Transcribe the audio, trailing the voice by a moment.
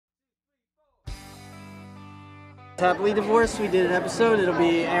Happily Divorced. We did an episode. It'll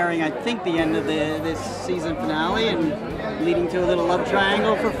be airing, I think, the end of this season finale, and leading to a little love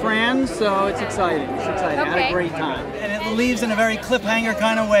triangle for Fran. So it's exciting. It's exciting. I had a great time. And it leaves in a very cliffhanger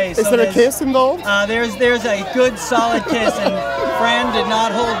kind of way. So is there a kiss involved? There's a good solid kiss, and Fran did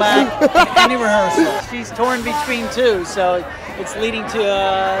not hold back in any rehearsal. She's torn between two, so it's leading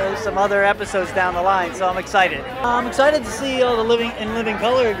to some other episodes down the line. So I'm excited. I'm excited to see the Living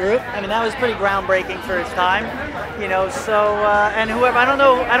Color group. I mean, that was pretty groundbreaking for its time. You know, so and whoever I don't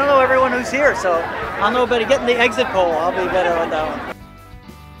know everyone who's here, so I'll know better. Getting the exit poll, I'll be better with that one.